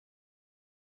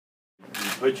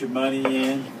put your money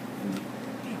in.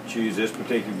 Choose this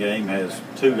particular game. Has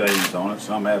 2 games on it.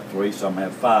 Some have 3, some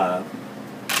have 5.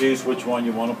 Choose which one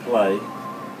you want to play.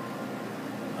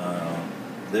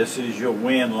 This is your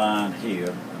win line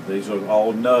here. These are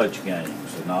all nudge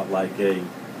games. They're not like a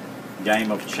game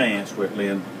of chance where it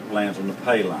lands on the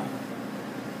pay line.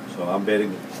 So I'm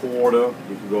betting a quarter.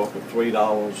 You can go up to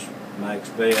 $3 max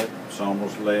bet. Some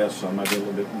was less, some maybe a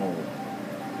little bit more.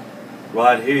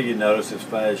 Right here you notice it's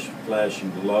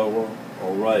flashing lower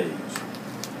or raise.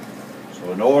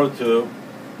 So in order to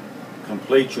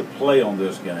complete your play on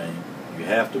this game, you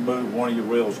have to move one of your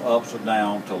reels up or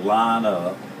down to line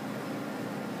up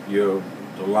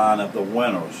the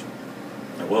winners.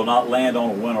 It will not land on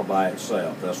a winner by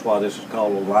itself. That's why this is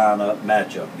called a line-up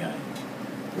matchup game.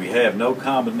 We have no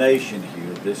combination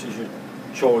here. This is your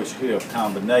choice here of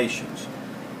combinations.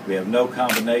 We have no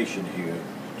combination here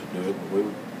to do it, but we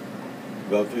would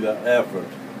go through that effort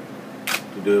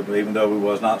to do it, but even though we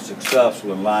was not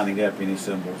successful in lining up any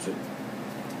symbols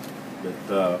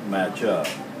that match up.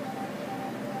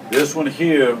 This one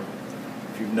here,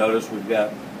 if you've noticed, we've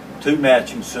got 2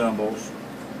 matching symbols,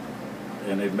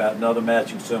 and they've got another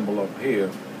matching symbol up here.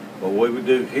 But what we would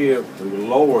do here, we would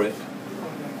lower it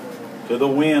to the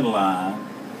win line.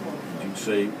 As you can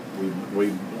see,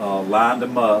 we lined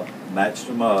them up, matched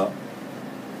them up,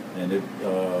 and it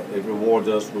rewards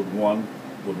us with one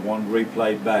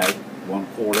replay back, 1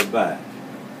 quarter back.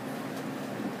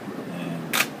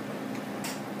 And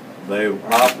they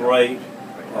operate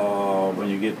when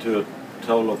you get to a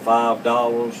total of $5.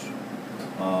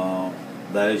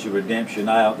 That is your redemption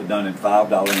out. They're done in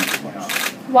 $5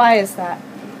 increments. Why is that?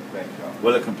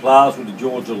 Well, it complies with the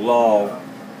Georgia law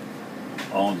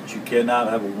on that you cannot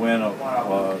have a win.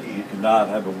 You cannot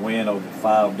have a win over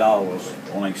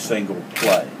 $5 on a single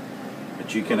play,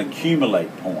 but you can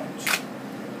accumulate points,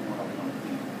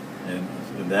 and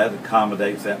that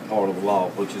accommodates that part of the law,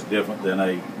 which is different than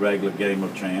a regular game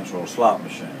of chance or a slot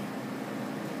machine.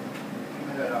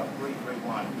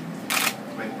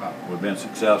 We've been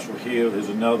successful here. Here's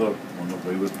another one that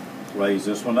we would raise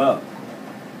this one up.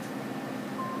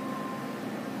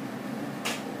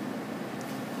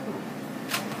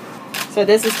 So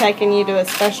this is taking you to a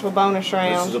special bonus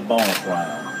round. This is a bonus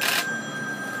round.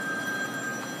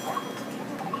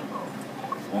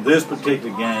 On this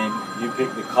particular game, you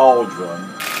pick the cauldron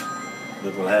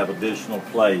that will have additional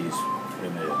plays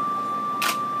in it.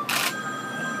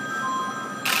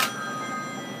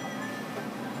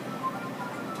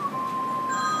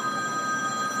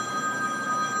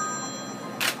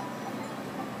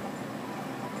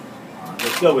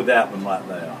 Let's go with that one right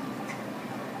there.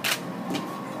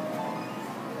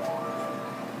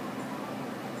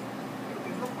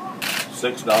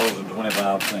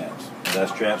 $6.25.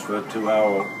 That's transferred to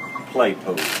our play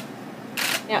pool.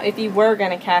 Now, if you were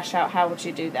going to cash out, how would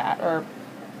you do that, or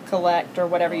collect, or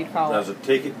whatever you'd call it? There's a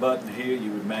ticket button here.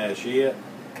 You would mash it,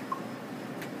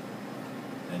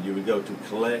 and you would go to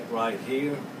collect right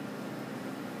here.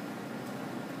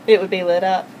 It would be lit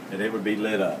up. And it would be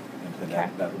lit up, and Okay.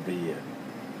 that would be it.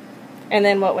 And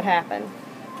then what would happen?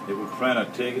 It would print a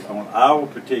ticket on our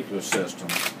particular system.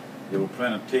 It will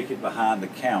print a ticket behind the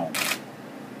counter.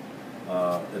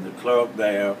 And the clerk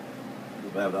there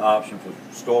will have the option for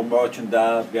store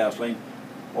merchandise, gasoline,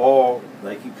 or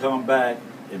they can come back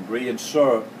and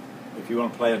reinsert. If you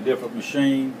want to play a different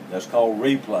machine, that's called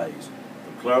replays.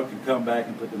 The clerk can come back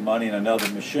and put the money in another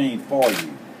machine for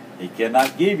you. He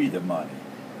cannot give you the money,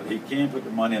 but he can put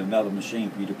the money in another machine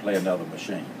for you to play another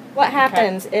machine. What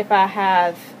happens if I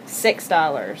have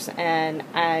 $6 and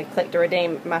I click to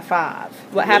redeem my $5?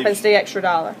 What happens to the extra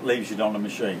 $1? Leaves you on the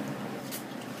machine.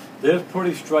 They're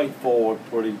pretty straightforward,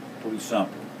 pretty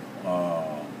simple,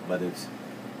 but it's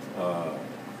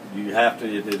you have to.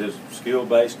 It is a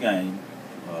skill-based game,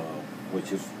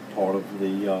 which is part of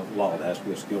the law. It has to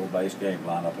be a skill-based game,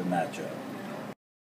 line up and match up.